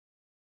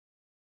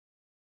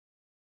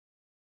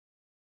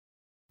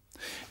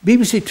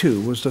BBC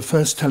Two was the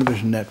first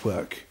television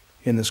network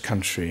in this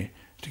country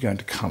to go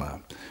into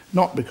colour,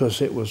 not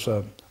because it was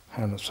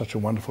had such a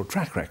wonderful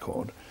track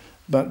record,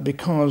 but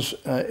because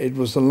it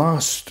was the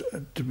last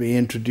to be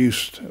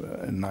introduced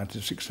in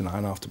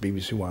 1969 after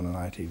BBC One and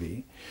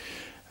ITV,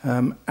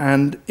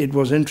 and it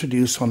was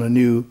introduced on a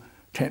new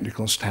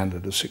technical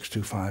standard of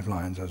 625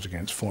 lines as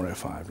against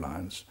 405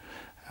 lines.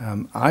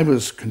 I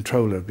was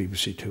controller of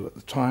BBC Two at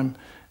the time,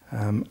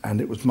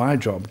 and it was my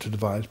job to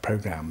devise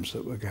programmes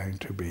that were going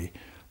to be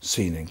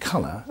seen in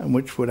colour and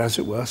which would, as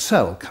it were,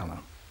 sell colour.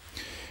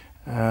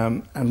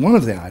 And one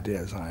of the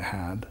ideas I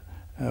had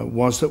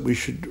was that we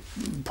should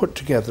put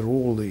together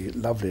all the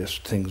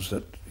loveliest things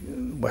that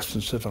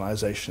Western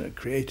civilization had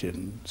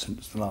created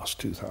since the last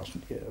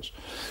 2,000 years,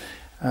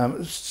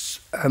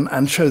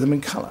 and show them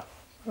in colour.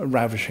 A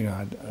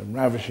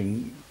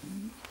ravishing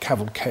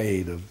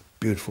cavalcade of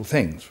beautiful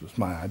things was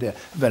my idea,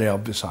 a very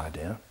obvious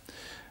idea.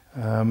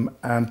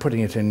 And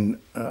putting it in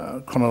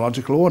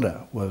chronological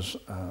order was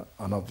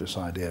an obvious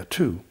idea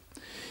too.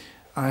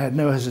 I had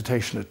no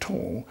hesitation at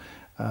all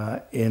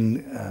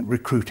in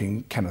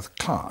recruiting Kenneth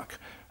Clarke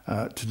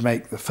to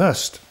make the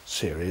first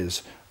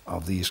series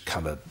of these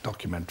coloured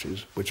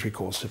documentaries, which we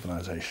call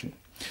Civilization.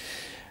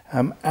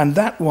 And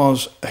that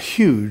was a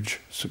huge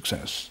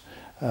success,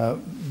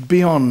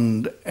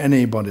 beyond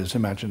anybody's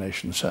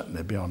imagination,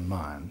 certainly beyond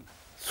mine.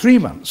 3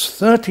 months,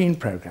 13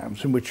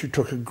 programmes in which you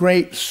took a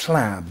great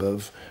slab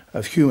of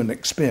human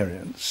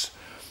experience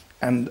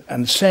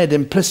and said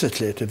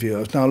implicitly to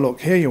viewers, now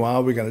look, here you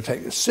are, we're going to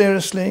take this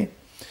seriously,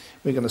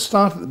 we're going to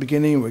start at the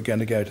beginning, we're going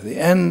to go to the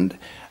end,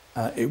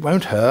 it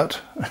won't hurt,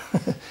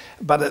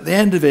 but at the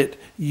end of it,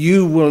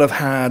 you will have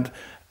had,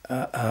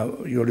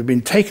 you'll have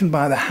been taken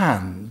by the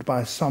hand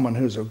by someone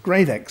who's a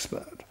great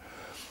expert,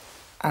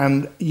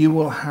 and you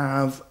will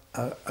have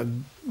a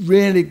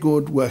really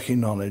good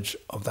working knowledge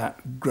of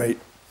that great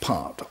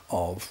part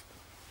of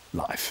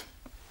life.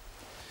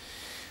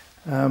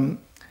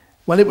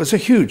 Well, it was a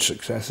huge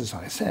success, as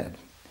I said.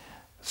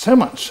 So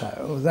much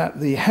so that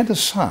the head of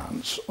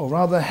science, or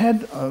rather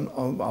head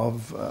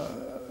of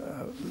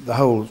the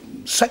whole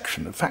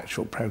section of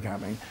factual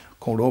programming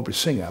called Aubrey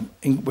Singer,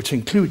 which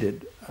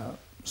included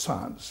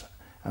science,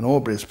 and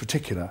Aubrey's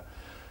particular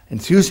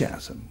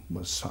enthusiasm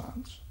was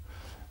science.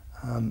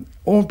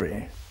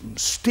 Aubrey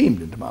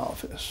steamed into my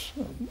office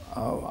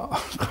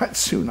quite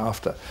soon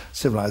after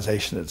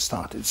Civilization had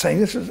started, saying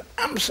this was an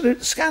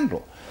absolute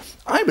scandal.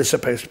 I was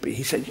supposed to be,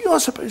 he said,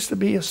 you're supposed to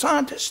be a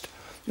scientist.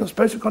 You're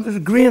supposed to have got a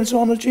degree in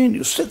zoology, and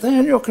you sit there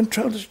in your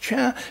controller's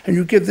chair and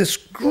you give this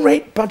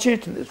great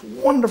budget and this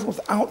wonderful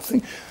out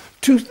thing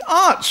to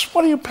arts.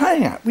 What are you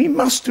playing at? We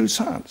must do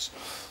science.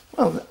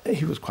 Well,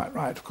 he was quite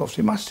right. Of course,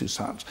 we must do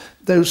science.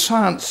 Though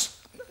science,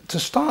 to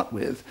start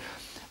with,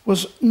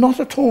 was not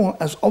at all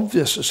as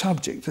obvious a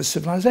subject as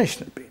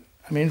Civilization had been.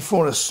 I mean,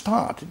 for a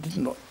start, it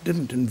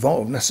didn't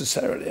involve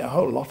necessarily a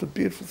whole lot of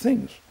beautiful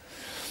things.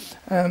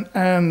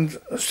 And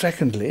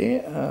secondly,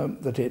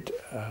 that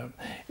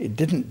it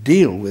didn't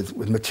deal with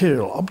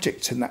material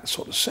objects in that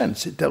sort of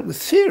sense. It dealt with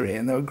theory,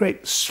 and there were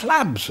great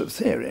slabs of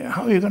theory.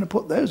 How are you going to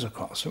put those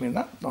across? I mean,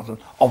 that's not an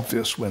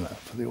obvious winner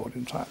for the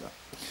audience either.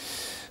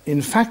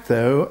 In fact,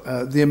 though,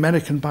 the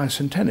American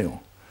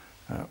bicentennial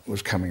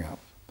was coming up.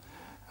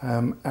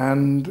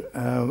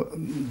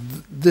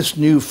 This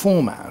new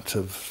format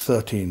of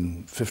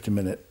 13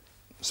 50-minute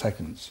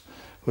segments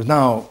was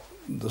now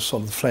the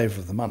sort of flavour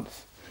of the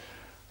month.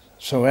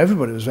 So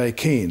everybody was very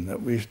keen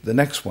that the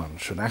next one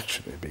should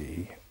actually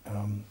be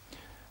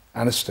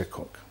Alistair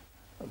Cooke,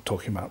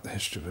 talking about the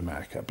history of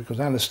America, because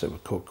Alistair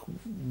Cooke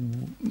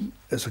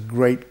is a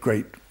great,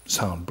 great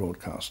sound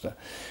broadcaster.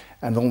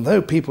 And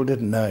although people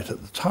didn't know it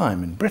at the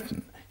time in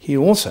Britain, he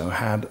also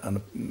had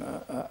an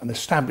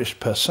established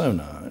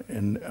persona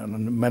in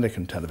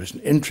American television,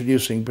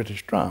 introducing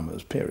British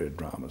dramas, period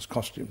dramas,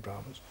 costume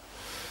dramas.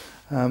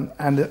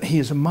 And he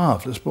is a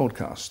marvellous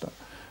broadcaster.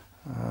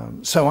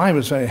 So I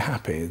was very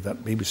happy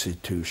that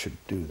BBC Two should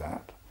do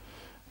that.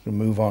 We'll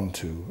move on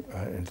to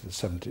into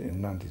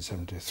in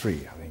 1973,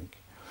 I think.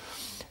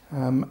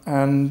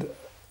 And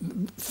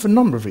for a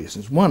number of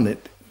reasons. One,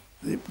 it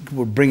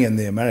would bring in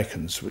the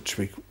Americans, which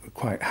we were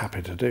quite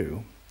happy to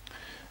do.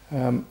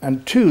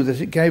 And two,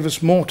 that it gave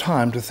us more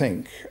time to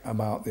think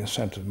about the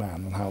Ascent of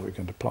Man and how we're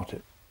going to plot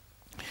it.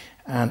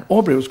 And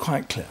Aubrey was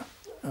quite clear.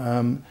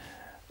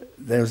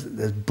 There's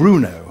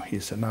Bruno,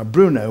 he said. Now,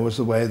 Bruno was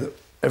the way that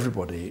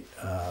everybody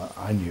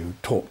I knew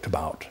talked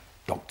about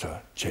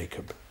Dr.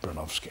 Jacob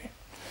Bronowski.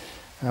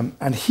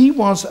 And he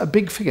was a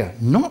big figure,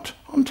 not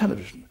on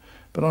television,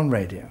 but on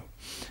radio.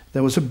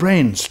 There was a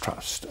Brains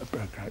Trust, a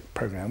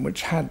program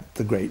which had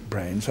the great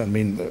brains. I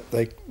mean,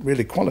 they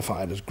really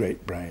qualified as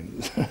great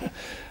brains.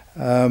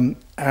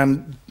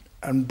 And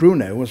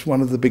Bruno was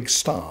one of the big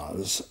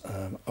stars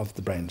of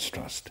the Brains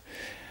Trust.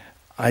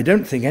 I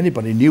don't think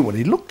anybody knew what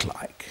he looked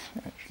like,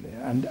 actually.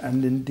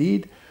 And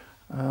indeed,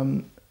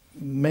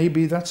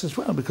 maybe that's as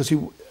well, because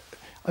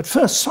at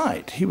first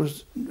sight, he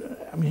was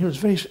a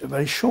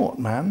very short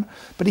man,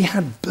 but he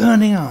had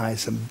burning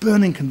eyes and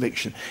burning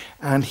conviction,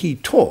 and he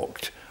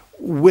talked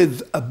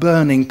with a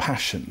burning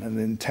passion and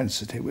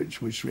intensity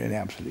which really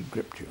absolutely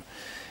gripped you.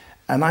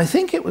 And I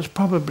think it was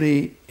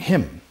probably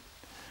him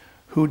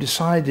who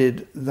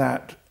decided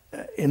that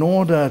in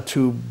order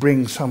to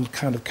bring some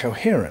kind of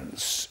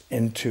coherence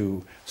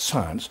into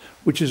science,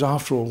 which is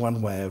after all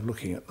one way of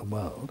looking at the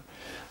world,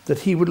 that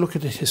he would look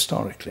at it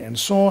historically and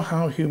saw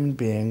how human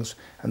beings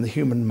and the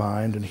human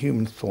mind and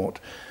human thought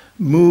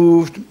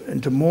moved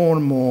into more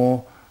and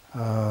more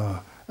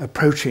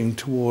approaching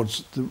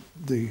towards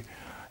the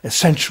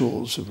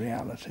essentials of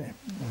reality,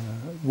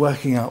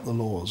 working out the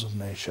laws of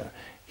nature.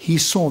 He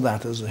saw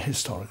that as a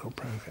historical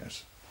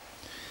progress.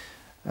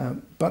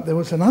 But there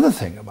was another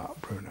thing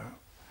about Bruno,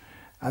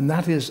 and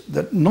that is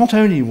that not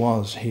only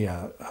was he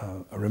a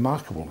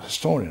remarkable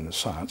historian of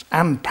science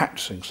and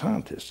practicing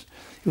scientist,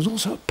 he was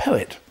also a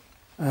poet.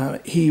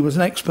 He was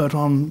an expert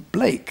on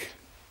Blake.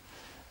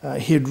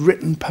 He had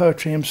written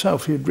poetry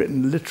himself. He had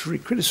written literary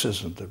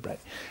criticisms of Blake.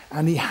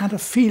 And he had a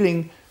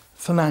feeling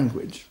for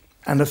language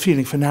and a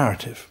feeling for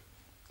narrative.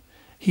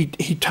 He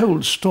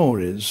told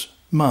stories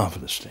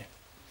marvellously.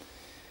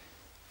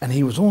 And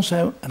he was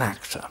also an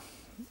actor.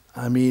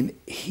 I mean,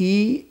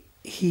 he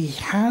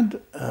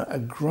had a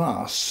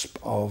grasp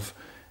of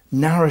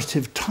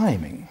narrative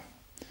timing,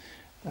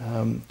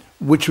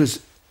 which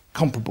was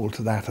comparable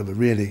to that of a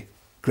really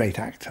great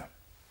actor.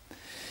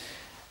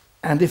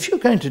 And if you're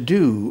going to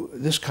do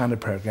this kind of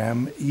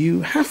program,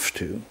 you have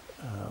to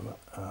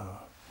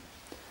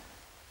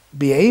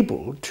be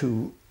able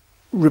to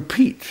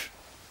repeat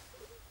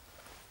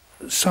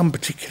some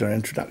particular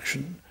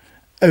introduction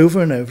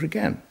over and over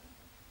again.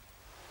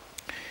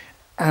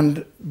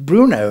 And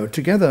Bruno,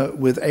 together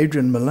with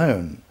Adrian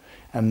Malone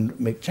and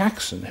Mick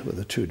Jackson, who were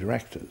the two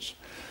directors,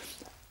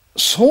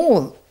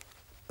 saw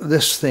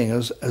this thing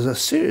as a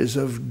series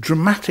of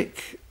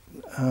dramatic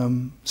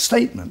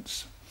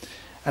statements.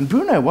 And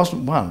Bruno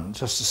wasn't one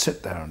just to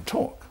sit there and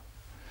talk.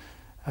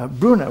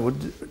 Bruno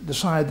would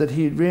decide that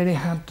he really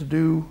had to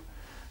do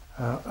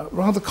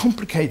rather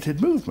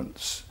complicated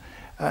movements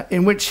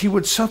in which he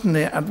would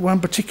suddenly, at one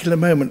particular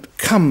moment,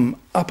 come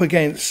up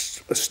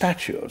against a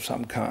statue of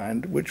some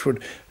kind, which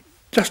would,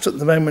 just at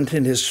the moment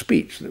in his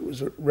speech that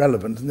was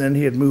relevant, and then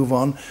he'd move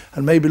on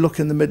and maybe look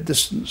in the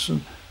mid-distance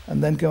and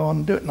then go on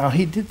and do it. Now,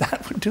 he would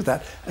do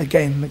that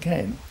again and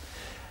again.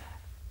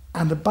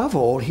 And above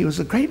all, he was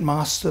a great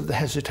master of the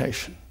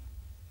hesitation.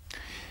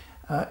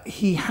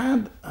 He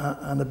had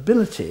an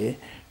ability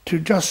to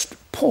just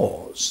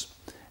pause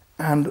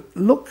and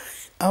look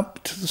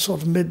up to the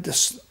sort of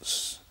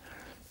mid-distance,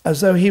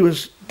 as though he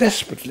was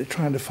desperately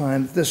trying to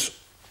find this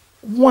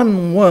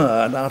one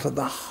word out of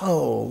the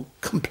whole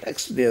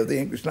complexity of the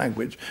English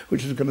language,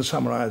 which is going to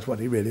summarize what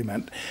he really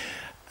meant.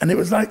 And it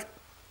was like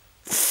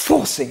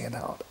forcing it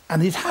out.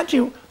 And it had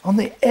you on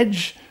the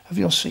edge of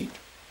your seat.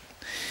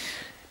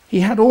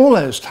 He had all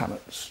those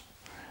talents,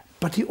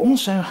 but he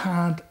also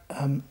had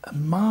a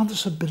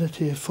marvelous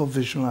ability for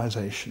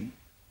visualization.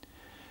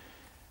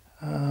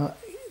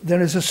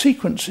 There is a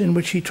sequence in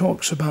which he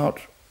talks about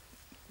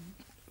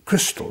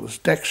crystals,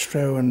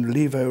 dextro and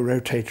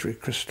levo-rotatory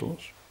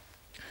crystals.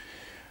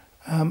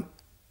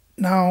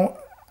 Now,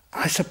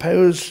 I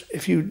suppose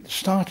if you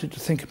started to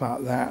think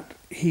about that,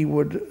 you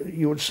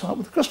would start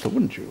with a crystal,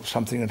 wouldn't you?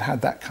 Something that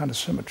had that kind of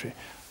symmetry,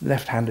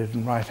 left-handed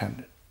and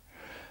right-handed.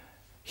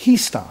 He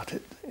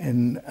started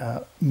in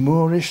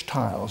Moorish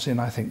tiles in,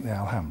 I think, the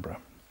Alhambra.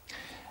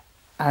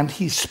 And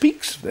he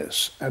speaks of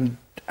this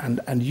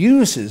and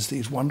uses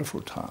these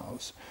wonderful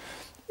tiles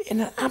in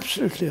an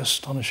absolutely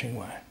astonishing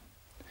way,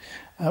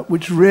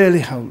 which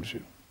really holds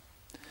you.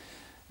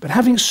 But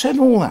having said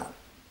all that,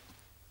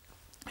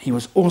 he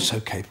was also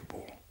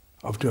capable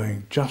of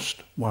doing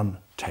just one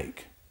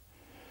take.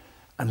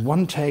 And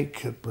one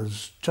take that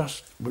was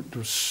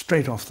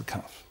straight off the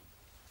cuff.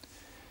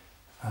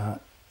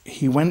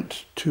 He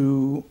went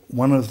to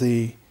one of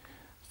the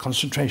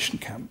concentration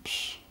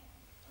camps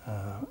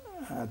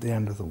at the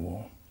end of the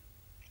war,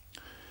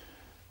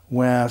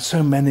 where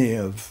so many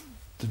of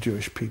the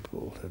Jewish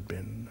people had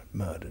been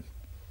murdered,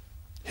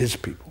 his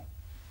people.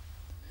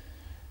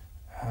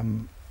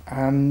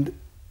 And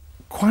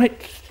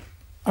quite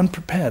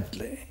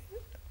unpreparedly,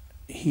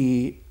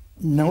 he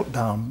knelt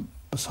down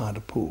beside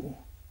a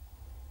pool,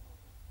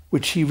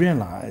 which he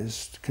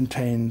realized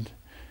contained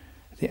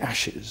the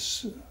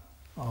ashes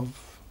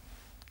of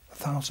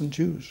 1,000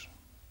 Jews,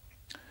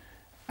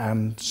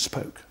 and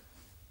spoke.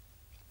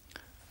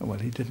 Well,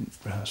 he didn't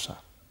rehearse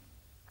that,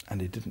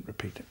 and he didn't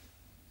repeat it.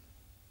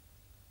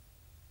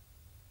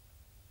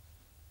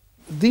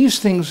 These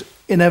things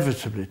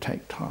inevitably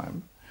take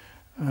time.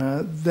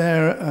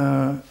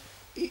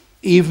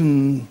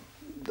 Even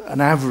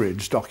an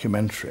average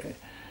documentary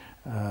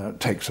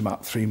takes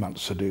about 3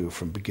 months to do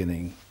from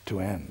beginning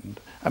to end.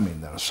 I mean,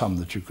 there are some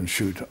that you can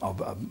shoot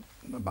of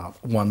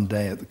about one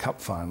day at the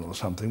cup final or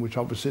something, which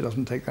obviously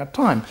doesn't take that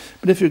time.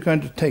 But if you're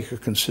going to take a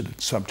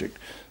considered subject,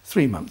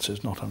 3 months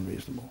is not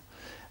unreasonable.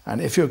 And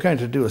if you're going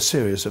to do a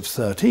series of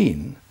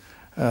 13,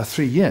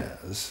 3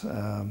 years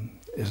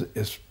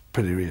is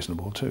pretty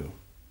reasonable too.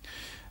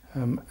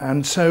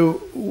 And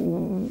so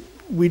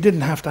we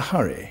didn't have to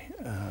hurry.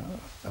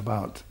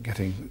 about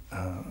getting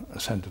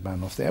Ascent of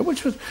Man off the air,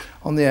 which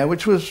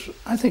was,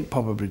 I think,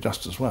 probably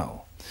just as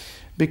well,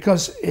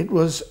 because it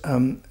was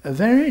a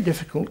very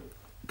difficult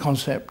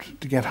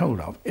concept to get hold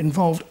of. It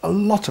involved a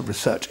lot of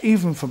research,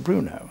 even for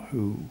Bruno,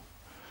 who,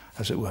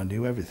 as it were,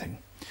 knew everything,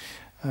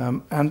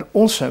 and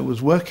also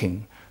was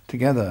working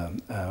together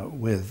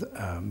with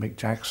Mick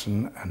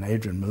Jackson and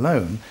Adrian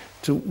Malone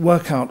to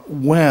work out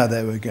where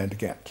they were going to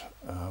get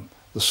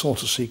the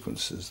sort of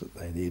sequences that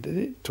they needed.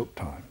 It took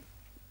time.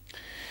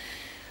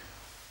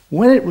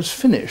 When it was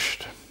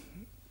finished,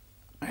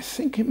 I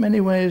think in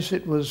many ways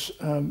it was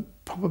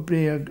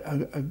probably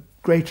a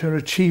greater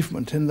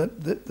achievement in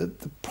that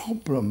the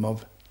problem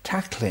of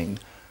tackling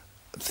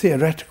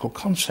theoretical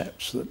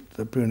concepts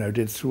that Bruno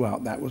did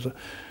throughout that was,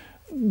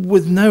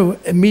 with no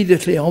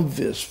immediately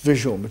obvious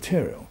visual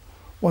material,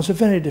 was a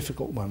very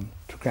difficult one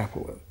to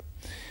grapple with.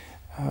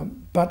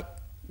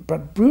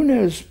 But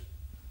Bruno's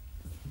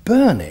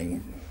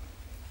burning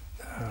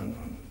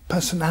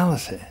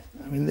personality,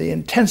 I mean, the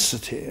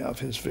intensity of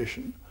his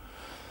vision,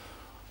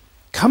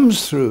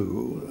 comes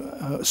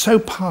through so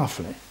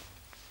powerfully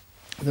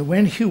that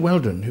when Hugh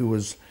Weldon, who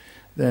was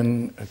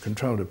then a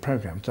controller of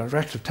programs,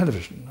 director of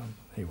television,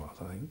 he was,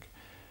 I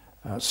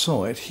think,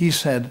 saw it, he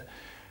said,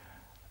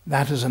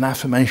 "That is an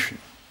affirmation."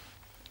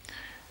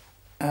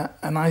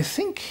 And I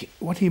think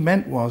what he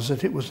meant was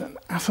that it was an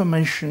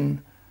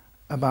affirmation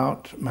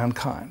about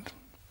mankind.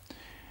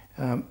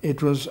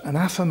 It was an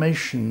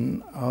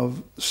affirmation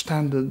of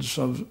standards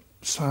of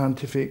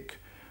scientific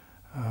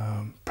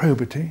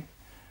probity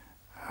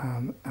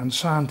and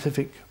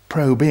scientific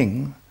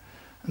probing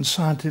and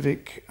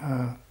scientific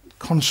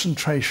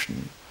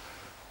concentration,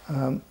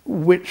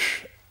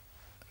 which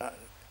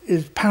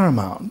is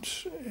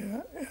paramount,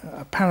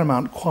 a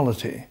paramount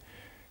quality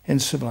in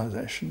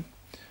civilization.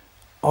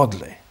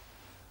 Oddly,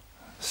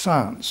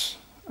 science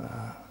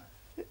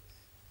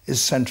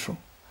is central,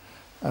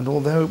 and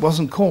although it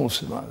wasn't called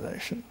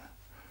civilization,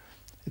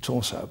 it's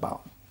also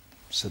about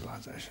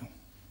civilization.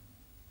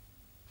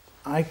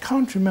 I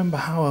can't remember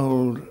how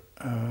old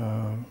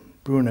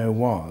Bruno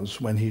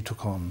was when he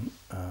took on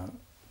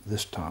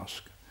this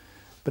task,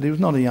 but he was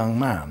not a young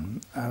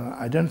man.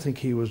 I don't think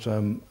he was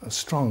a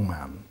strong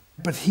man,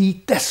 but he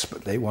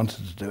desperately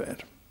wanted to do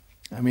it.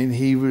 I mean,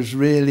 he was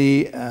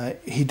really,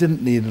 he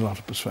didn't need a lot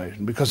of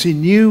persuasion, because he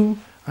knew,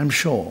 I'm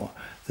sure,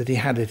 that he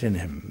had it in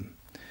him.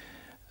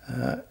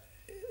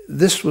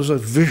 This was a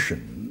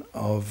vision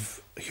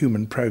of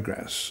human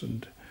progress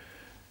and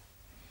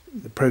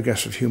the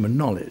progress of human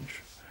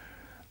knowledge,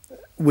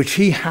 which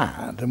he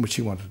had and which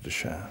he wanted to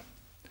share.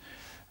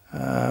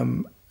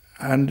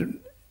 And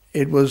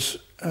it was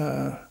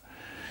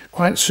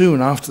quite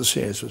soon after the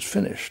series was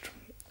finished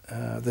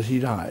that he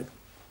died.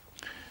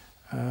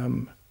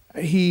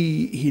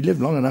 He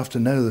lived long enough to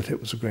know that it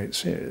was a great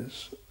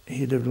series.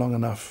 He lived long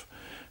enough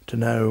to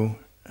know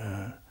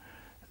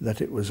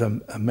that it was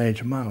a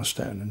major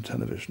milestone in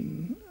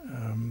television.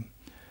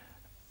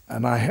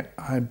 And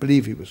I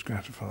believe he was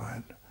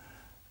gratified.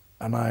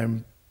 And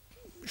I'm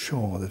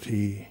sure that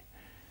he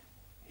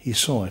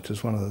saw it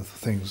as one of the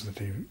things that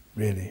he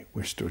really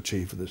wished to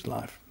achieve with his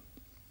life.